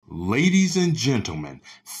Ladies and gentlemen,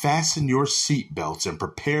 fasten your seatbelts and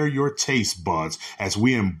prepare your taste buds as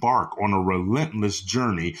we embark on a relentless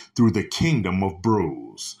journey through the kingdom of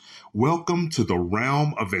brews. Welcome to the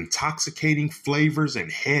realm of intoxicating flavors and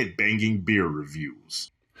head-banging beer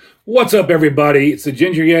reviews. What's up, everybody? It's the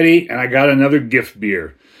Ginger Yeti, and I got another gift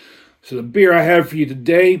beer. So the beer I have for you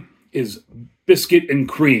today is Biscuit and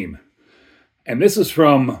Crème. And this is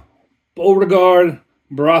from Beauregard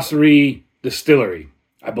Brasserie Distillerie.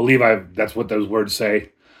 I believe that's what those words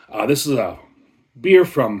say. This is a beer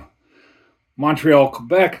from Montreal,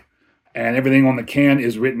 Quebec, and everything on the can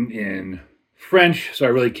is written in French, so I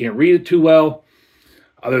really can't read it too well.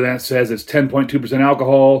 Other than it says it's 10.2%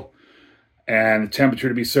 alcohol, and the temperature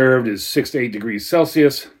to be served is 6 to 8 degrees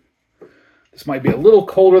Celsius. This might be a little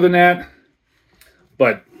colder than that,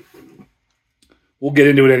 but we'll get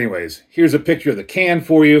into it anyways. Here's a picture of the can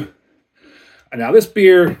for you. And now this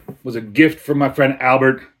beer was a gift from my friend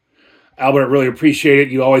Albert. Albert, really appreciate it.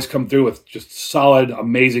 You always come through with just solid,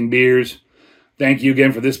 amazing beers. Thank you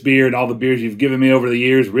again for this beer and all the beers you've given me over the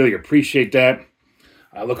years. Really appreciate that.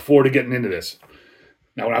 I look forward to getting into this.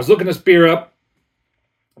 Now, when I was looking this beer up,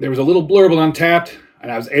 there was a little blurb on Untappd, and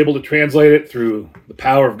I was able to translate it through the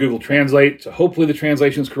power of Google Translate. So hopefully the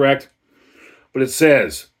translation is correct. But it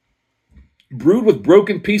says, brewed with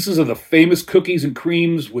broken pieces of the famous cookies and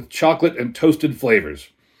creams with chocolate and toasted flavors.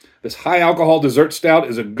 This high-alcohol dessert stout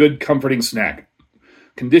is a good, comforting snack.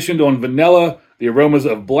 Conditioned on vanilla, the aromas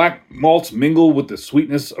of black malts mingle with the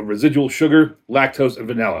sweetness of residual sugar, lactose, and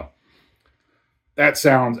vanilla. That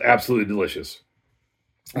sounds absolutely delicious.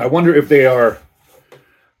 I wonder if they are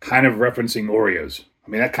kind of referencing Oreos. I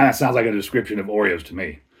mean, that kind of sounds like a description of Oreos to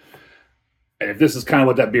me. And if this is kind of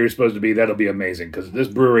what that beer is supposed to be, that'll be amazing, because this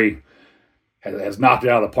brewery has knocked it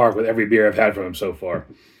out of the park with every beer I've had from them so far.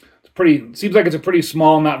 Seems like it's a pretty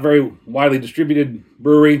small, not very widely distributed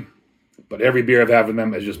brewery, but every beer I've had from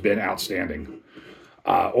them has just been outstanding.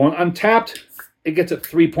 On Untappd, it gets a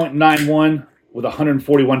 3.91 with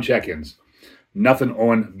 141 check-ins. Nothing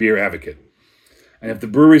on Beer Advocate. And if the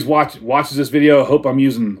breweries watches this video, I hope I'm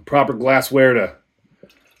using the proper glassware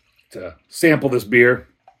to sample this beer.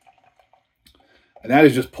 And that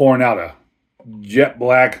is just pouring out a jet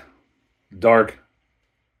black, dark.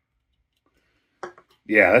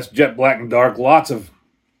 Yeah, that's jet black and dark. Lots of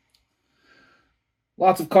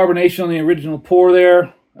carbonation on the original pour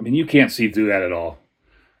there. I mean, you can't see through that at all.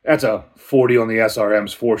 That's a 40 on the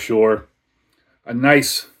SRMs for sure. A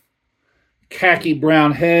nice khaki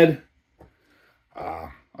brown head.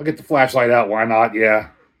 I'll get the flashlight out. Why not? Yeah,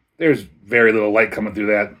 there's very little light coming through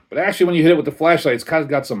that. But actually, when you hit it with the flashlight, it's kind of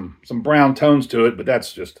got some brown tones to it, but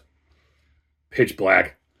that's just pitch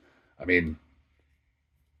black. I mean,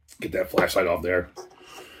 get that flashlight off there.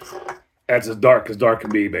 That's as dark can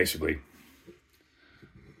be, basically.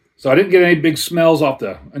 So I didn't get any big smells off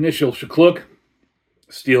the initial shaklook.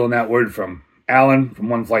 Stealing that word from Alan from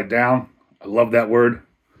One Flight Down. I love that word.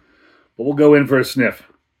 But we'll go in for a sniff.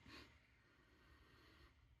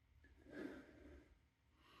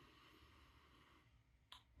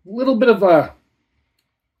 A little bit of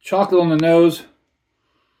chocolate on the nose,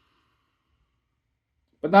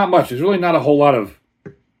 but not much. There's really not a whole lot of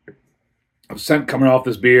scent coming off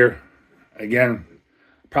this beer. Again,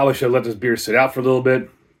 probably should have let this beer sit out for a little bit.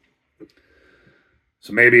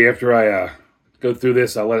 So maybe after I go through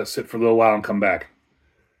this, I'll let it sit for a little while and come back.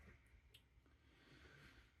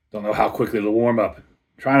 Don't know how quickly it'll warm up. I'm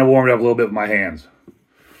trying to warm it up a little bit with my hands.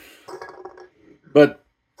 But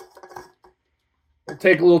I'll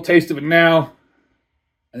take a little taste of it now,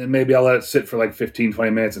 and then maybe I'll let it sit for like 15,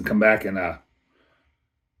 20 minutes and come back and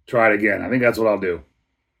try it again. I think that's what I'll do.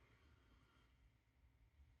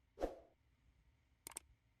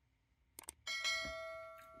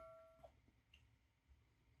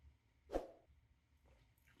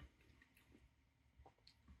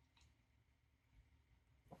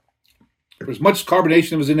 For as much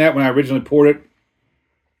carbonation was in that when I originally poured it,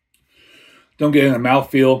 don't get in the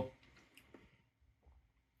mouthfeel.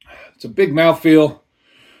 It's a big mouthfeel.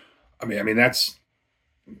 I mean that's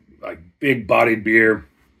like big bodied beer.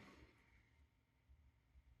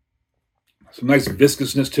 Some nice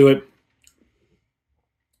viscousness to it.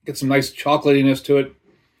 Get some nice chocolatiness to it.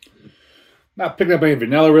 Not picking up any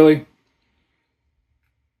vanilla really.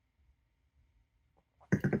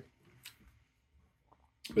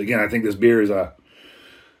 But again, I think this beer is a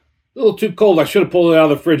little too cold. I should have pulled it out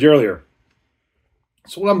of the fridge earlier.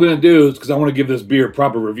 So what I'm going to do is, because I want to give this beer a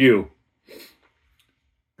proper review,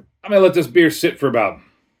 I'm going to let this beer sit for about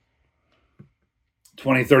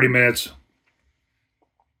 20, 30 minutes.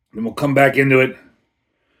 Then we'll come back into it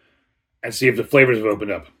and see if the flavors have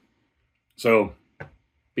opened up. So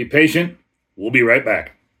Be patient. We'll be right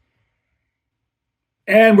back.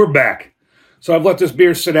 And we're back. So I've let this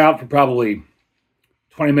beer sit out for probably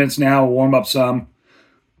 20 minutes now, warm up some.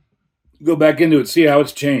 Go back into it, see how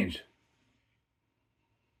it's changed.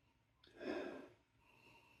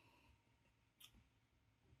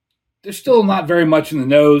 There's still not very much in the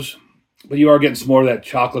nose, but you are getting some more of that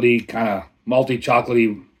chocolatey, kind of malty,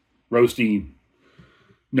 chocolatey, roasty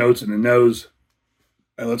notes in the nose.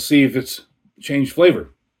 And let's see if it's changed flavor.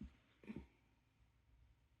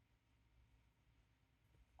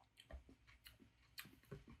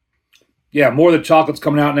 Yeah, more of the chocolate's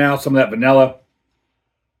coming out now, some of that vanilla.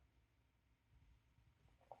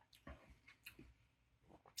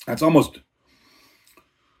 That's almost,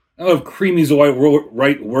 I don't know if creamy is the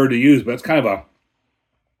right word to use, but it's kind of a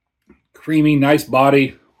creamy, nice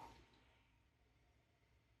body.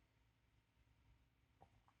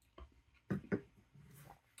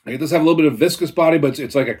 It does have a little bit of viscous body, but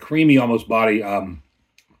it's like a creamy almost body.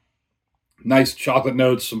 Nice chocolate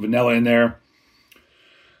notes, some vanilla in there.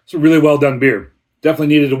 It's a really well done beer. Definitely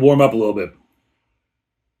needed to warm up a little bit.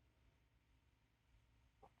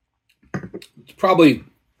 It's probably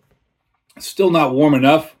still not warm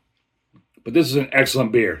enough, but this is an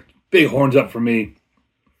excellent beer. Big horns up for me.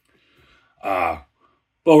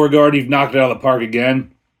 Beauregard, you've knocked it out of the park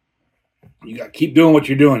again. You got to keep doing what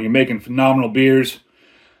you're doing. You're making phenomenal beers.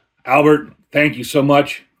 Albert, thank you so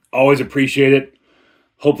much. Always appreciate it.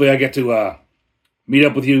 Hopefully I get to meet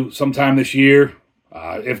up with you sometime this year.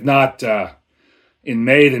 If not in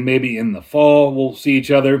May, then maybe in the fall we'll see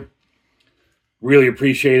each other. Really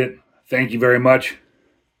appreciate it. Thank you very much.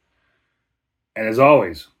 And as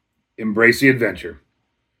always, embrace the adventure.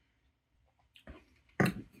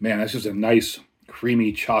 Man, that's just a nice,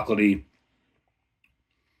 creamy, chocolatey,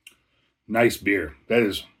 nice beer. That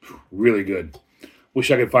is really good.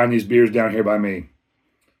 Wish I could find these beers down here by me.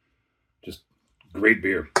 Just great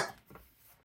beer.